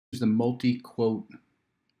the multi-quote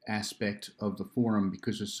aspect of the forum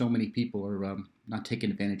because there's so many people are not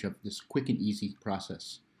taking advantage of this quick and easy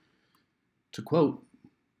process. To quote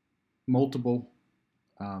multiple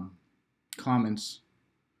comments,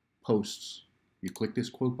 posts, you click this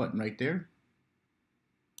quote button right there.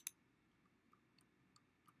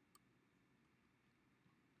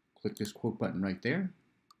 Click this quote button right there.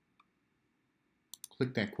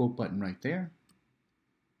 Click that quote button right there.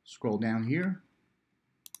 Scroll down here.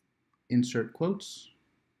 Insert quotes.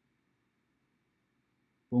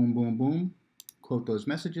 Boom, boom, boom. Quote those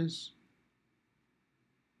messages.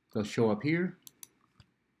 They'll show up here.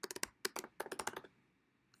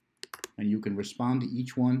 And you can respond to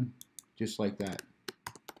each one just like that.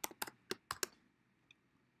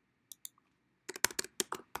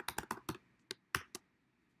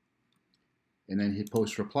 And then hit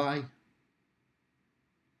post reply.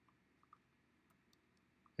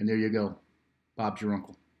 And there you go. Bob's your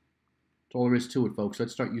uncle. That's all there is to it, folks.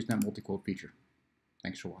 Let's start using that multi-quote feature.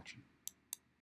 Thanks for watching.